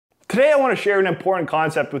Today I want to share an important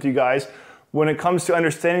concept with you guys when it comes to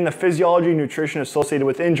understanding the physiology and nutrition associated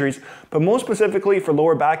with injuries, but most specifically for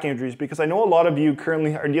lower back injuries, because I know a lot of you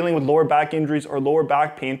currently are dealing with lower back injuries or lower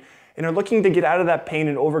back pain and are looking to get out of that pain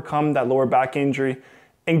and overcome that lower back injury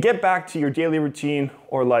and get back to your daily routine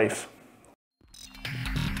or life.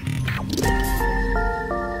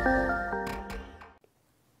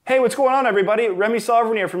 Hey, what's going on everybody? Remi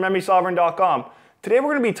Sovran here from RemiSovran.com. Today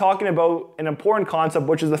we're going to be talking about an important concept,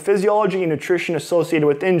 which is the physiology and nutrition associated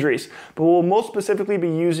with injuries, but we'll most specifically be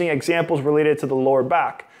using examples related to the lower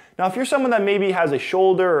back. Now, if you're someone that maybe has a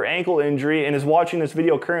shoulder or ankle injury and is watching this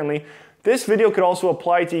video currently, this video could also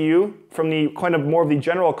apply to you from the kind of more of the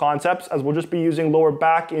general concepts, as we'll just be using lower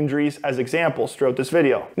back injuries as examples throughout this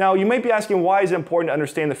video. Now, you might be asking, why is it important to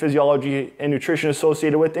understand the physiology and nutrition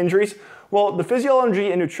associated with injuries? Well, the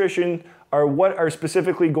physiology and nutrition are what are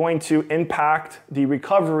specifically going to impact the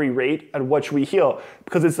recovery rate at which we heal,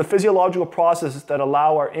 because it's the physiological processes that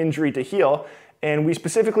allow our injury to heal, and we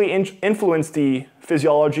specifically influence the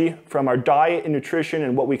physiology from our diet and nutrition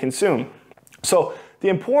and what we consume. So the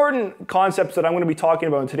important concepts that I'm going to be talking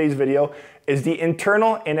about in today's video is the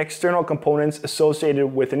internal and external components associated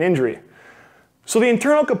with an injury. So the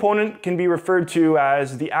internal component can be referred to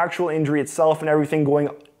as the actual injury itself and everything going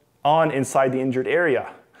on inside the injured area.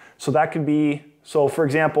 So that could be, for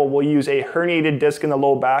example, we'll use a herniated disc in the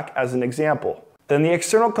low back as an example. Then the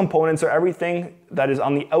external components are everything that is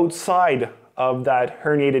on the outside of that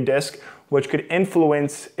herniated disc, which could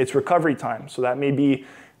influence its recovery time. So that may be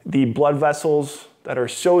the blood vessels that are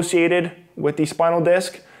associated with the spinal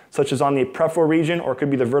disc, such as on the peripheral region, or it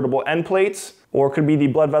could be the vertebral end plates, or it could be the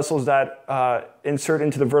blood vessels that insert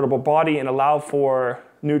into the vertebral body and allow for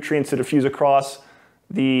nutrients to diffuse across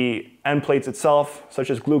the end plates itself, such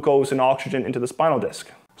as glucose and oxygen into the spinal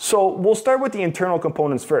disc. So we'll start with the internal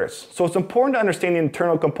components first. So it's important to understand the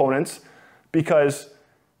internal components because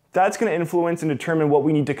that's going to influence and determine what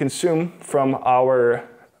we need to consume from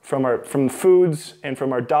foods and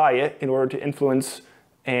from our diet in order to influence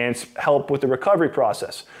and help with the recovery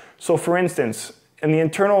process. So for instance, in the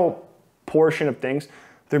internal portion of things,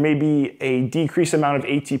 there may be a decreased amount of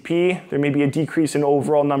ATP, there may be a decrease in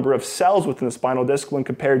overall number of cells within the spinal disc when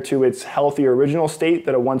compared to its healthy original state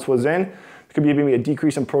that it once was in. There could be maybe a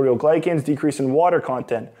decrease in proteoglycans, decrease in water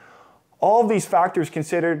content. All of these factors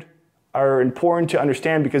considered are important to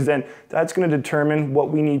understand, because then that's going to determine what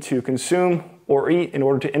we need to consume or eat in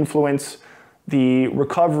order to influence the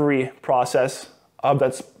recovery process of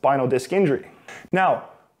that spinal disc injury. Now,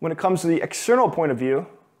 when it comes to the external point of view,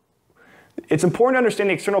 it's important to understand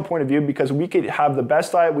the external point of view, because we could have the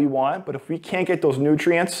best diet we want, but if we can't get those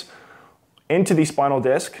nutrients into the spinal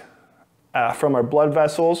disc from our blood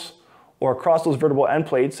vessels or across those vertebral end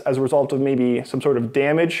plates as a result of maybe some sort of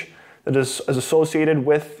damage that is associated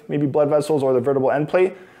with maybe blood vessels or the vertebral end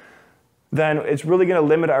plate, then it's really going to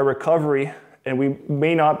limit our recovery, and we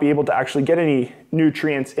may not be able to actually get any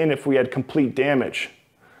nutrients in if we had complete damage.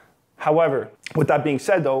 However, with that being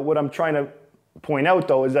said though, what I'm trying to point out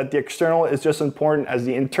though is that the external is just as important as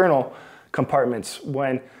the internal compartments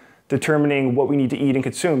when determining what we need to eat and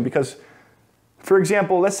consume. Because, for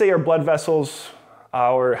example, let's say our blood vessels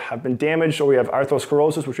have been damaged, or we have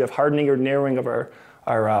atherosclerosis, which we have hardening or narrowing of our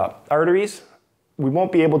arteries. We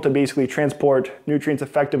won't be able to basically transport nutrients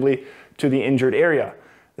effectively to the injured area.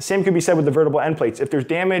 The same could be said with the vertebral end plates. If there's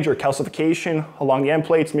damage or calcification along the end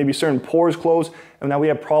plates, maybe certain pores close, and now we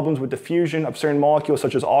have problems with diffusion of certain molecules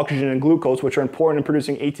such as oxygen and glucose, which are important in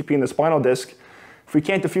producing ATP in the spinal disc. If we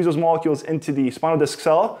can't diffuse those molecules into the spinal disc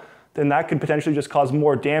cell, then that could potentially just cause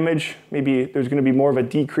more damage. Maybe there's going to be more of a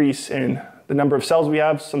decrease in the number of cells we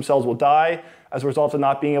have. Some cells will die as a result of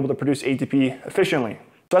not being able to produce ATP efficiently.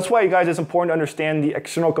 So that's why, you guys, it's important to understand the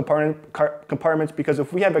external compartments, because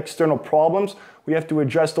if we have external problems, we have to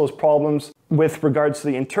address those problems with regards to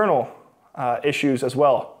the internal issues as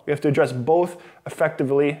well. We have to address both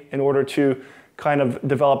effectively in order to kind of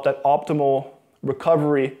develop that optimal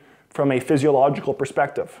recovery from a physiological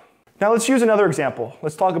perspective. Now let's use another example.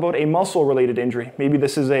 Let's talk about a muscle-related injury. Maybe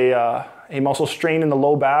this is a muscle strain in the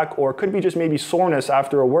low back, or it could be just maybe soreness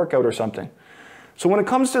after a workout or something. So when it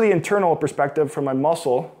comes to the internal perspective from my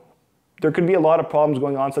muscle, there could be a lot of problems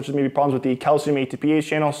going on, such as maybe problems with the calcium ATPase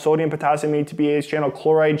channel, sodium potassium ATPase channel,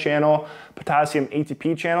 chloride channel, potassium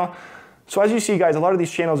ATP channel. So as you see, guys, a lot of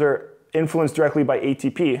these channels are influenced directly by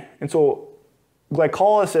ATP. And so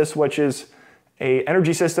glycolysis, which is an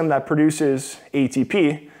energy system that produces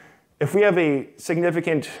ATP, if we have a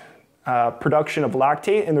significant production of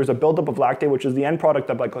lactate, and there's a buildup of lactate, which is the end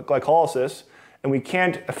product of glycolysis, and we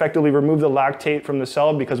can't effectively remove the lactate from the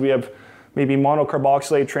cell because we have maybe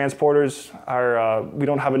monocarboxylate transporters are, we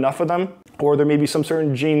don't have enough of them, or there may be some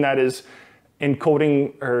certain gene that is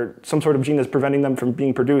encoding, or some sort of gene that's preventing them from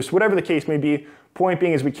being produced. Whatever the case may be, point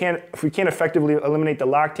being is if we can't effectively eliminate the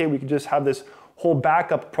lactate, we can just have this whole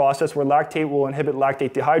backup process where lactate will inhibit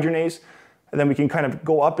lactate dehydrogenase, and then we can kind of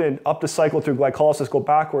go up the cycle through glycolysis, go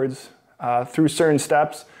backwards through certain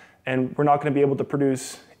steps, and we're not going to be able to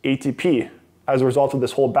produce ATP as a result of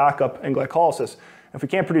this whole backup and glycolysis. If we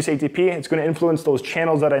can't produce ATP, it's going to influence those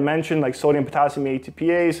channels that I mentioned, like sodium, potassium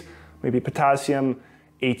ATPase, maybe potassium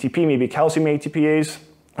ATP, maybe calcium ATPase,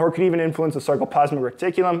 or it could even influence the sarcoplasmic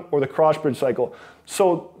reticulum or the cross-bridge cycle.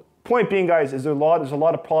 So point being, guys, is there's a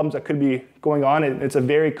lot of problems that could be going on, and it's a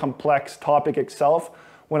very complex topic itself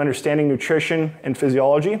when understanding nutrition and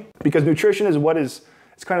physiology, because nutrition is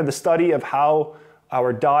it's kind of the study of how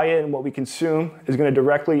our diet and what we consume is going to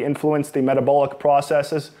directly influence the metabolic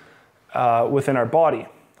processes within our body.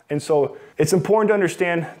 And so it's important to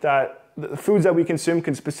understand that the foods that we consume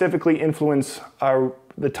can specifically influence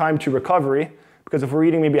the time to recovery, because if we're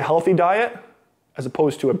eating maybe a healthy diet as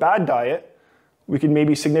opposed to a bad diet, we can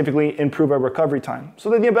maybe significantly improve our recovery time. So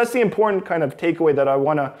that's the important kind of takeaway that I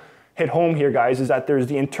want to hit home here, guys, is that there's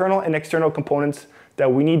the internal and external components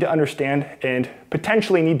that we need to understand and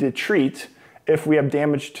potentially need to treat if we have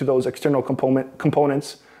damage to those external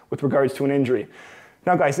components with regards to an injury.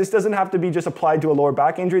 Now, guys, this doesn't have to be just applied to a lower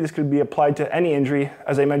back injury. This could be applied to any injury,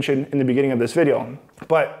 as I mentioned in the beginning of this video.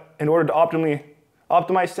 But in order to optimally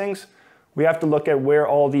optimize things, we have to look at where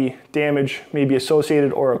all the damage may be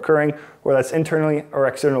associated or occurring, whether that's internally or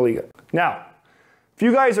externally. Now, if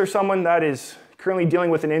you guys are someone that is currently dealing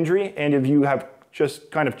with an injury, and if you have just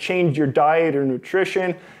kind of changed your diet or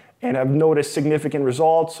nutrition and have noticed significant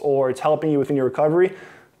results, or it's helping you within your recovery,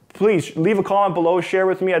 please leave a comment below, share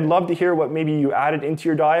with me. I'd love to hear what maybe you added into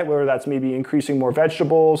your diet, whether that's maybe increasing more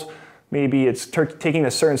vegetables, maybe it's taking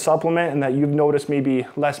a certain supplement and that you've noticed maybe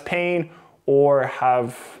less pain, or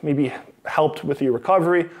have maybe helped with your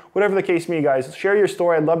recovery. Whatever the case may be, guys, share your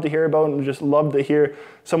story. I'd love to hear about it, and just love to hear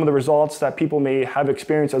some of the results that people may have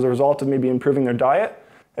experienced as a result of maybe improving their diet.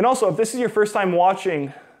 And also, if this is your first time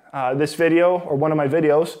watching this video or one of my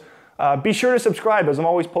videos, be sure to subscribe, as I'm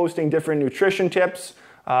always posting different nutrition tips,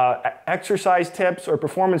 exercise tips, or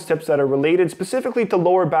performance tips that are related specifically to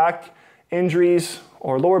lower back injuries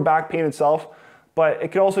or lower back pain itself. But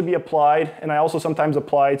it can also be applied, and I also sometimes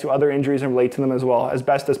apply to other injuries and relate to them as well, as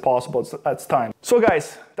best as possible at the time. So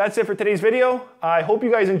guys, that's it for today's video. I hope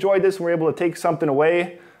you guys enjoyed this and were able to take something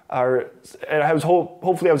away,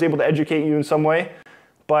 hopefully I was able to educate you in some way.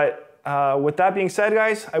 But with that being said,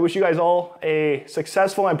 guys, I wish you guys all a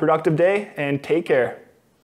successful and productive day, and take care.